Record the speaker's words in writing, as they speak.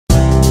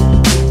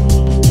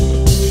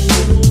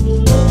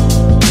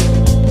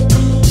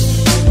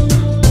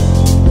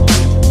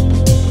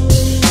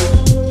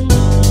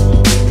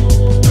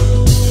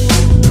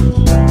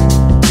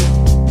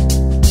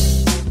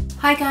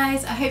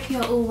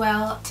you're all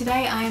well.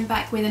 Today I am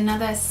back with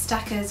another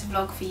Stackers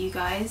vlog for you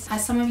guys.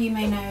 As some of you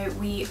may know,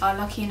 we are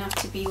lucky enough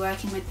to be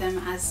working with them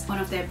as one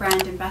of their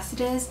brand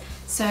ambassadors.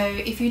 So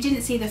if you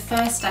didn't see the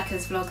first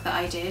Stackers vlog that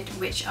I did,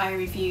 which I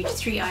reviewed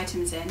 3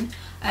 items in,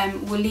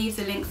 we'll leave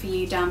the link for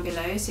you down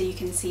below so you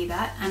can see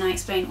that, and I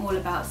explain all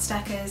about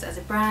Stackers as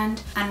a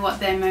brand and what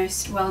they're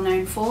most well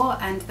known for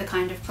and the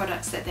kind of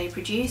products that they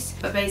produce.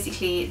 But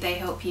basically they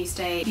help you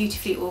stay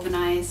beautifully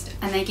organised,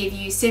 and they give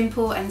you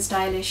simple and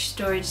stylish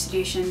storage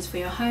solutions for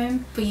your home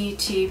for you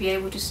to be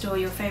able to store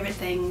your favourite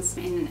things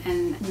in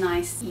a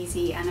nice,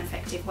 easy and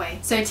effective way.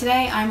 So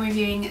today I'm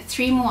reviewing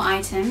 3 more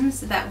items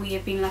that we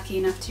have been lucky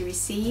enough to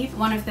receive.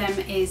 One of them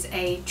is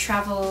a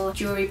travel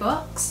jewellery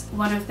box,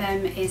 one of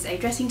them is a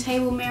dressing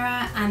table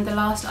mirror, and the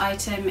last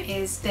item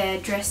is their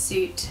dress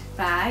suit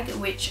bag,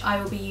 which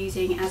I will be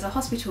using as a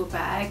hospital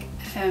bag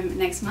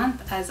next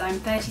month, as I'm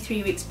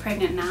 33 weeks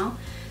pregnant now.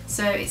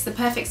 So it's the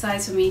perfect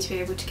size for me to be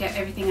able to get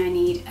everything I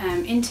need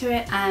into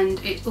it, and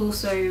it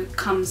also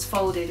comes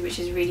folded, which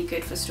is really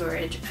good for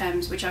storage,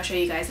 which I'll show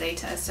you guys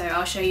later. So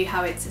I'll show you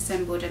how it's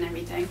assembled and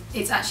everything.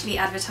 It's actually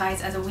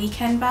advertised as a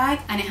weekend bag,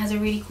 and it has a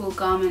really cool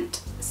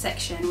garment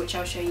section, which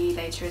I'll show you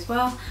later as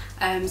well.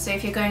 So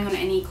if you're going on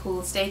any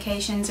cool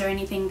staycations or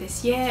anything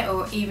this year,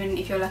 or even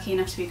if you're lucky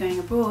enough to be going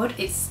abroad,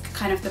 it's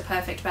kind of the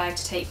perfect bag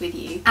to take with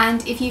you.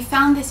 And if you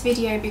found this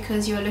video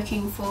because you're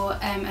looking for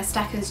a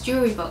Stackers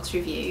jewellery box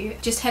review,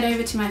 just head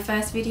over to my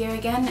first video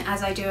again,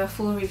 as I do a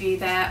full review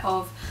there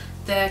of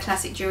the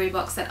classic jewellery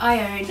box that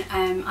I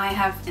own. I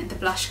have the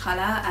blush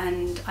colour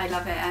and I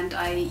love it and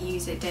I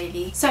use it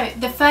daily. So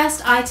the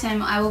first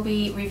item I will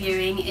be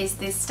reviewing is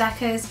this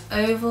Stackers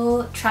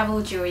oval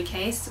travel jewellery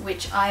case,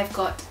 which I've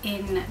got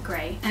in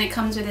grey, and it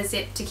comes with a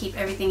zip to keep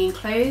everything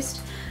enclosed,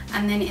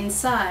 and then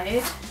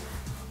inside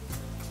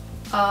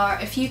are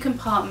a few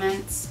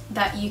compartments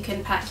that you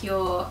can pack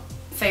your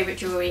favourite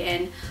jewellery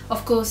in.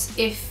 Of course,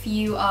 if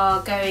you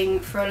are going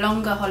for a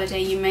longer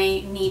holiday, you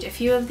may need a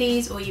few of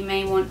these, or you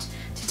may want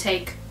to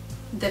take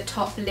the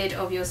top lid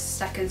of your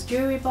Stackers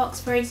jewellery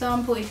box, for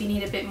example, if you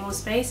need a bit more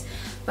space.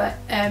 But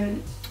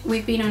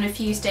we've been on a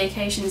few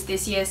staycations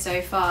this year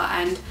so far,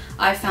 and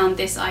I found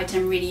this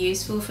item really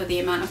useful for the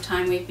amount of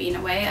time we've been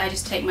away. I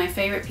just take my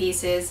favourite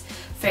pieces,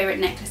 favourite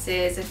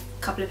necklaces, a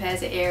couple of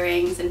pairs of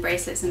earrings and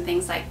bracelets and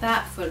things like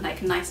that for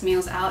like nice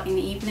meals out in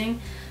the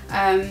evening.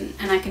 And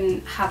I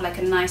can have like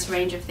a nice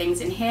range of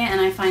things in here,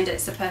 and I find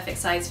it's the perfect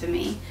size for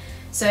me.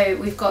 So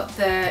we've got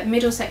the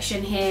middle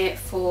section here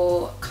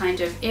for kind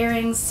of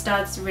earrings,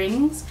 studs,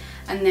 rings,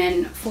 and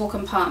then 4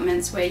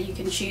 compartments where you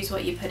can choose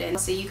what you put in,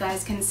 so you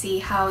guys can see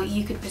how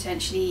you could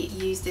potentially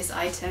use this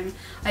item.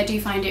 I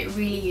do find it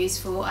really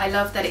useful. I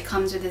love that it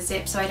comes with a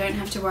zip, so I don't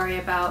have to worry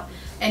about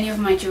any of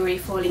my jewellery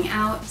falling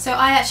out. So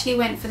I actually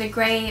went for the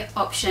grey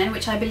option,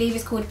 which I believe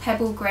is called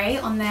Pebble Grey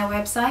on their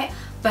website,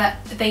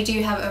 but they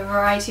do have a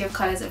variety of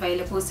colours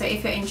available. So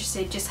if you're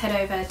interested, just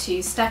head over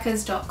to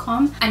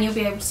stackers.com and you'll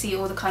be able to see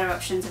all the colour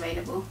options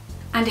available.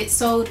 And it's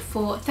sold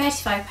for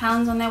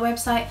 £35 on their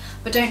website,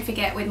 but don't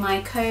forget, with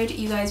my code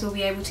you guys will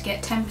be able to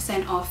get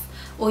 10% off.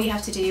 All you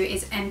have to do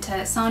is enter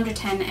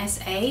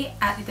Sandra10SA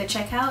at the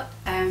checkout,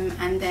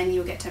 and then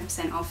you'll get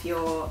 10% off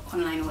your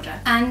online order.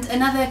 And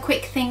another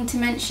quick thing to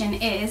mention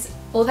is,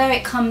 although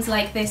it comes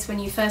like this when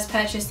you first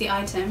purchase the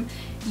item,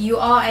 you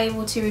are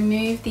able to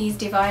remove these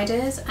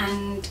dividers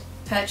and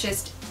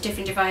purchase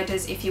different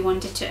dividers if you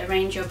wanted to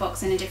arrange your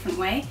box in a different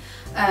way.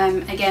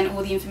 Again,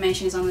 all the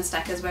information is on the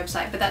Stackers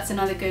website, but that's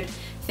another good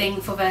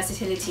thing for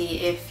versatility.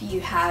 If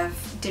you have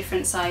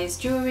different size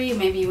jewellery,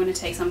 maybe you want to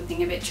take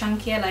something a bit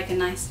chunkier, like a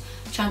nice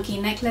chunky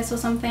necklace or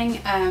something,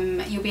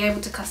 you'll be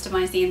able to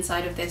customise the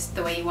inside of this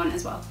the way you want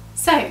as well.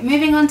 So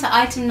moving on to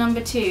item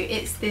number 2,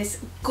 it's this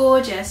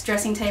gorgeous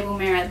dressing table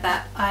mirror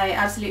that I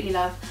absolutely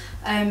love.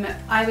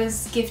 I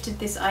was gifted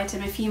this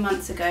item a few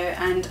months ago,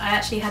 and I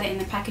actually had it in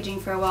the packaging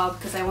for a while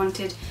because I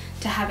wanted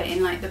to have it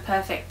in like the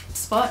perfect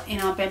spot in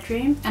our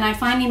bedroom, and I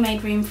finally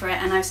made room for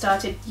it and I've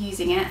started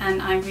using it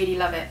and I really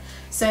love it.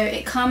 So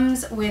it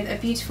comes with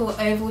a beautiful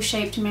oval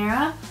shaped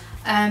mirror.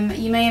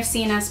 You may have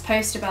seen us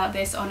post about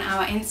this on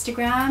our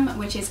Instagram,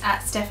 which is at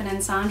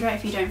stephanandsandra,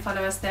 if you don't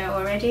follow us there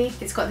already.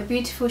 It's got the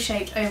beautiful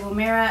shaped oval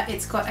mirror.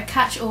 It's got a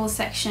catch-all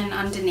section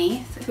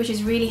underneath, which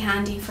is really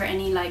handy for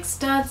any like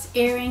studs,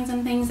 earrings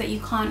and things that you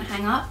can't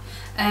hang up.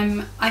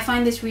 I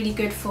find this really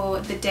good for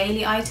the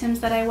daily items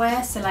that I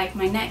wear, so like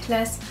my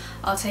necklace,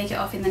 I'll take it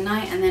off in the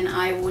night and then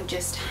I would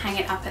just hang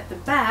it up at the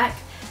back,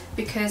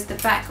 because the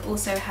back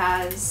also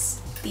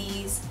has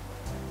these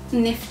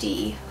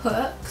nifty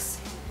hooks.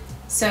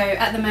 So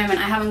at the moment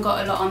I haven't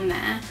got a lot on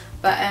there,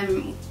 but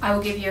I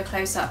will give you a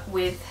close-up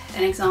with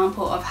an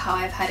example of how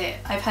I've had it.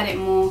 I've had it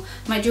more,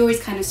 my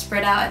jewellery's kind of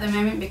spread out at the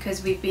moment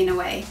because we've been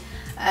away.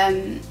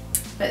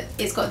 But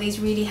it's got these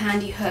really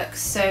handy hooks,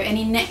 so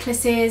any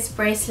necklaces,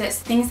 bracelets,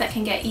 things that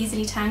can get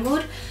easily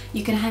tangled,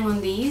 you can hang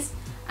on these.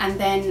 and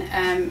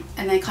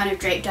then kind of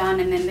drape down,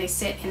 and then they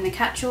sit in the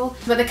catch-all.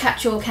 But the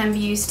catch-all can be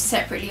used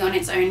separately on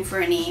its own for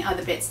any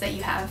other bits that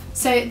you have.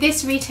 So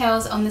this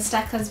retails on the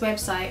Stackers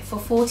website for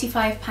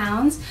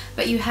 £45,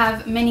 but you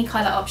have many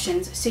colour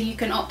options. So you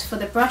can opt for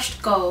the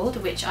brushed gold,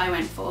 which I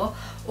went for,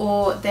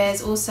 or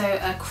there's also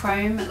a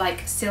chrome,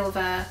 like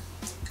silver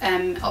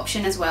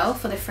option as well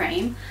for the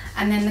frame,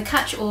 and then the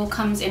catch-all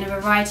comes in a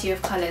variety of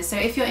colours. So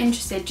if you're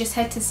interested, just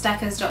head to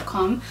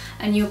stackers.com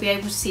and you'll be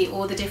able to see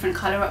all the different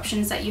colour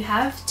options that you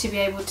have to be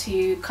able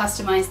to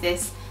customise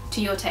this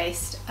to your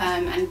taste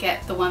and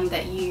get the one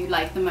that you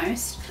like the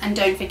most. And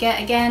don't forget,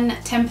 again,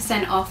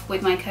 10% off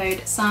with my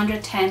code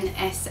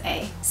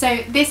Sandra10SA.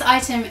 So this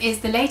item is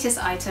the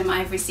latest item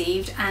I've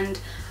received, and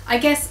I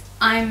guess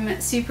I'm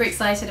super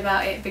excited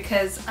about it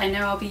because I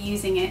know I'll be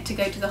using it to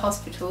go to the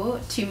hospital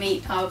to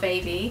meet our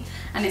baby,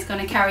 and it's going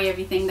to carry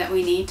everything that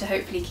we need to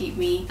hopefully keep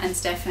me and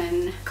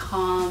Stefan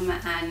calm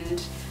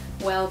and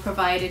well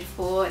provided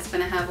for. It's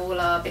going to have all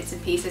our bits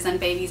and pieces and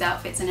baby's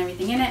outfits and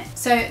everything in it.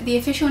 So the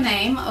official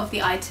name of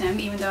the item,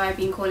 even though I've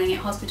been calling it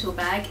hospital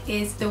bag,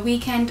 is the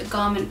Weekend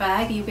Garment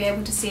Bag. You'll be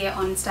able to see it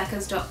on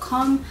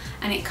stackers.com,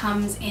 and it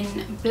comes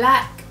in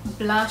black,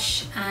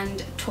 blush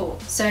and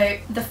taupe. So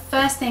the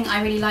first thing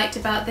I really liked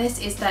about this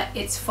is that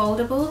it's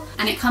foldable,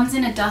 and it comes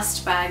in a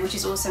dust bag, which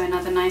is also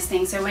another nice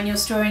thing. So when you're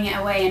storing it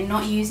away and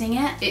not using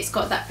it, it's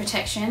got that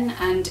protection,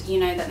 and you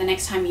know that the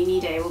next time you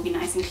need it, it will be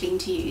nice and clean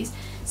to use.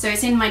 So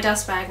it's in my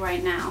dust bag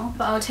right now,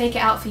 but I'll take it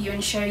out for you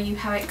and show you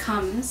how it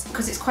comes,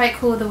 because it's quite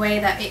cool the way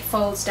that it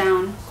folds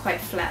down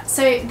quite flat.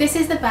 So this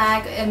is the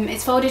bag.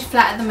 It's folded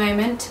flat at the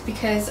moment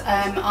because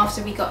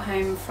after we got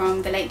home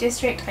from the Lake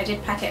District, I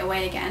did pack it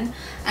away again,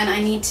 and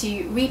I need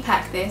to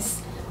repack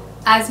this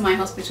as my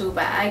hospital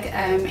bag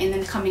in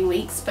the coming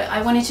weeks. But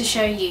I wanted to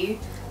show you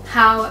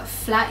how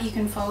flat you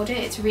can fold it.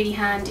 It's really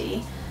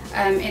handy.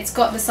 It's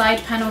got the side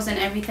panels and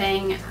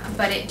everything,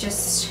 but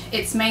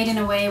it's made in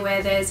a way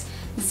where there's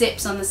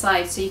zips on the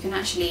side, so you can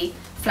actually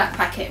flat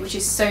pack it, which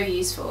is so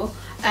useful.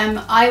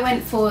 I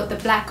went for the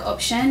black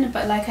option,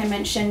 but like I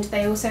mentioned,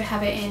 they also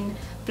have it in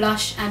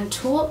blush and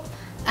taupe,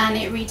 and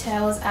it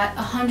retails at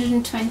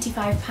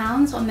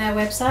 £125 on their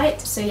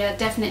website. So yeah,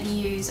 definitely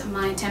use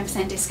my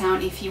 10%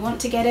 discount if you want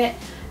to get it.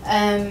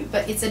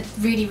 But it's a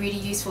really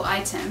useful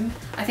item.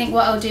 I think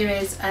what I'll do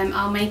is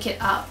I'll make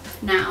it up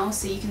now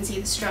so you can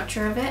see the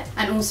structure of it,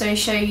 and also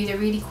show you the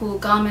really cool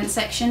garment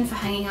section for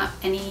hanging up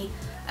any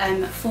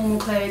formal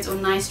clothes or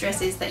nice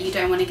dresses that you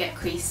don't want to get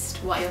creased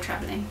while you're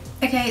traveling.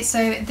 Okay,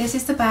 so this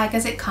is the bag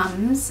as it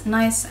comes,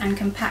 nice and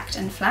compact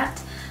and flat,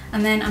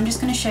 and then I'm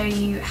just going to show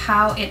you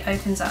how it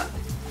opens up.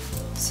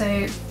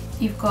 So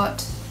you've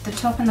got the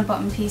top and the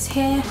bottom piece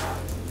here,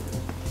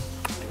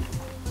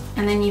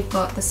 and then you've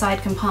got the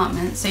side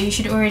compartment, so you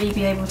should already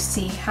be able to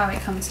see how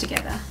it comes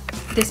together.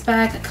 This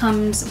bag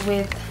comes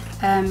with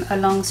a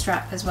long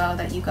strap as well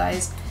that you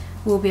guys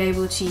will be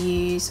able to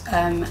use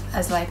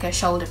as like a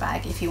shoulder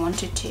bag if you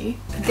wanted to.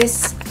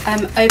 This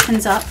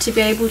opens up to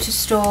be able to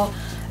store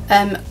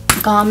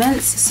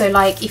garments, so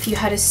like if you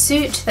had a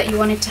suit that you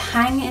wanted to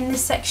hang in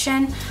this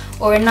section,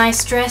 or a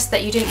nice dress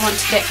that you didn't want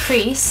to get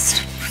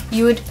creased,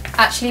 you would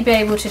actually be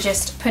able to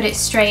just put it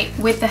straight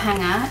with the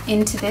hanger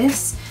into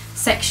this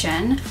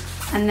section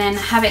and then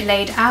have it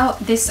laid out.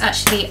 This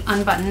actually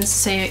unbuttons,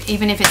 so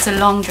even if it's a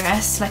long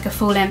dress like a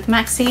full-length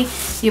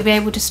maxi, you'll be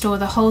able to store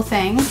the whole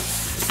thing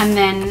and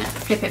then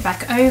flip it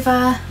back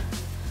over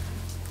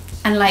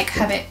and like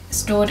have it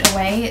stored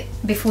away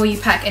before you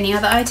pack any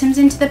other items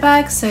into the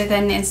bag, so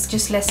then it's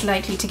just less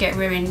likely to get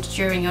ruined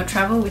during your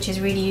travel, which is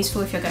really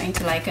useful if you're going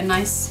to like a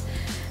nice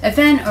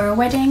event or a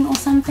wedding or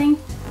something.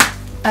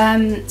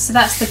 So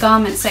that's the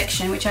garment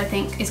section, which I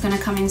think is going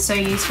to come in so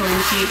useful in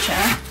the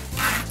future.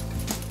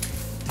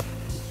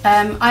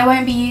 I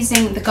won't be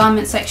using the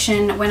garment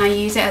section when I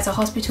use it as a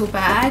hospital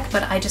bag,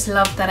 but I just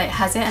love that it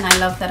has it, and I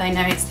love that I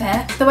know it's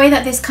there. The way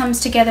that this comes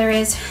together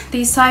is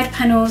these side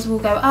panels will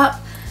go up.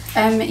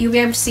 You'll be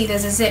able to see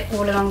there's a zip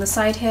all along the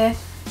side here,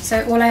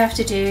 so all I have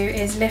to do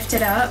is lift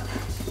it up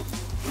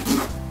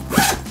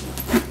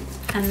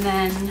and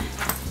then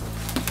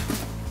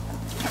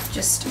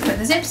just put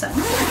the zips up.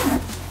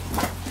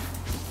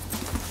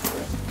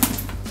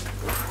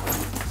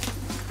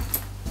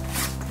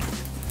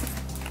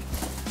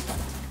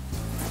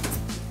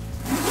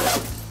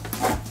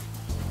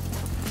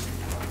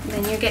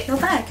 Then you get your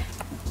bag.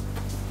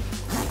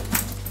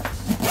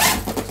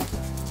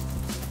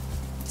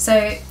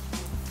 So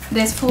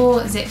there's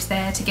 4 zips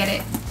there to get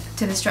it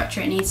to the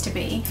structure it needs to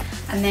be,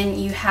 and then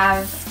you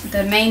have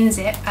the main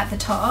zip at the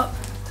top,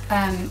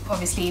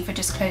 obviously for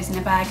just closing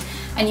the bag,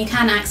 and you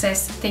can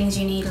access things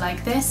you need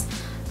like this.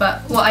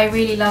 But what I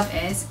really love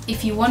is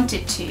if you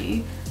wanted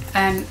to,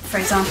 for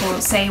example,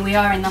 say we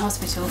are in the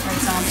hospital for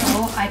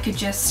example, I could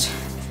just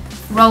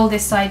roll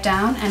this side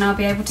down and I'll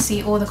be able to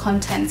see all the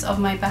contents of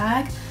my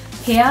bag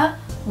here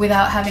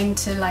without having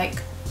to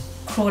like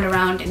crawl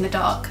around in the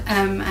dark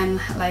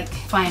and like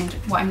find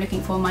what I'm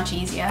looking for much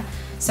easier.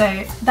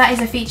 So that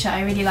is a feature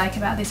I really like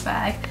about this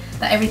bag,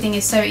 that everything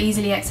is so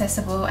easily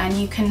accessible and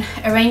you can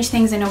arrange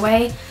things in a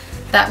way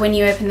that when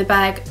you open the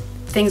bag,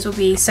 things will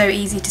be so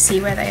easy to see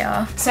where they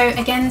are. So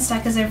again,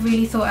 Stackers have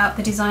really thought out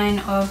the design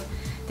of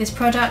this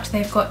product.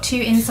 They've got 2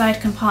 inside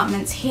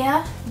compartments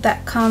here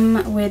that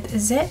come with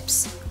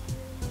zips.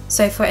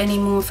 So for any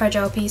more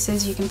fragile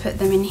pieces, you can put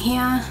them in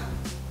here,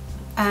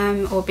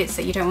 or bits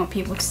that you don't want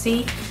people to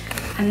see.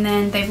 And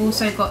then they've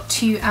also got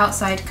 2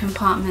 outside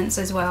compartments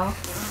as well,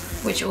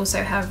 which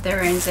also have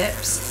their own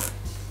zips.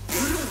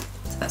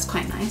 So that's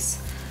quite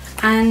nice.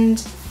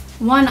 And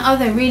one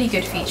other really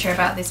good feature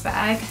about this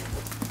bag,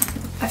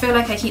 I feel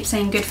like I keep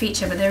saying good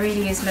feature, but there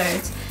really is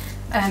loads.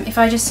 If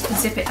I just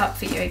zip it up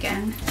for you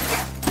again.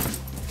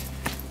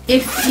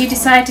 If you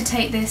decide to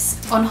take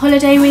this on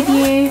holiday with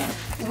you,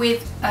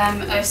 with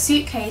a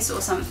suitcase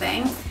or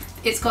something,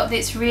 it's got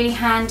this really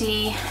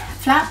handy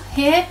flap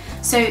here,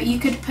 so you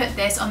could put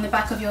this on the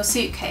back of your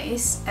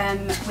suitcase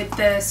with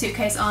the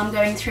suitcase arm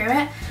going through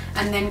it,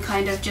 and then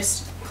kind of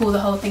just pull the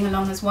whole thing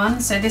along as one.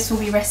 So this will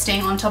be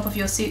resting on top of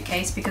your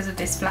suitcase because of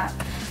this flap,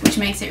 which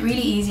makes it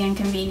really easy and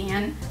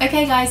convenient.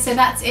 Okay guys, so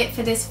that's it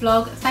for this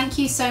vlog. Thank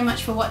you so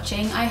much for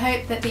watching. I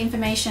hope that the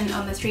information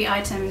on the 3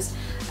 items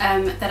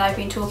that I've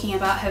been talking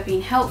about have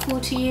been helpful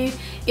to you.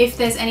 If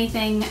there's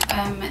anything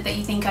that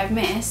you think I've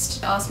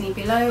missed, ask me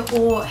below,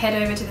 or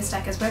head over to the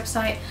Stackers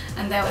website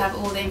and they'll have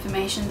all the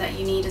information that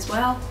you need as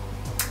well.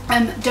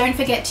 Don't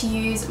forget to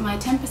use my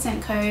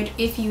 10% code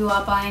if you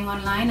are buying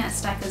online at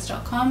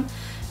stackers.com.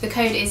 The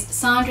code is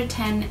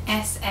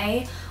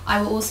Sandra10SA.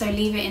 I will also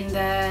leave it in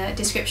the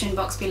description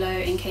box below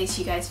in case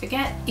you guys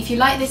forget. If you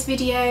like this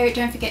video,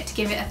 don't forget to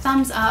give it a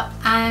thumbs up,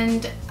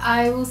 and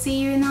I will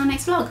see you in our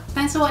next vlog.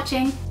 Thanks for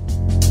watching.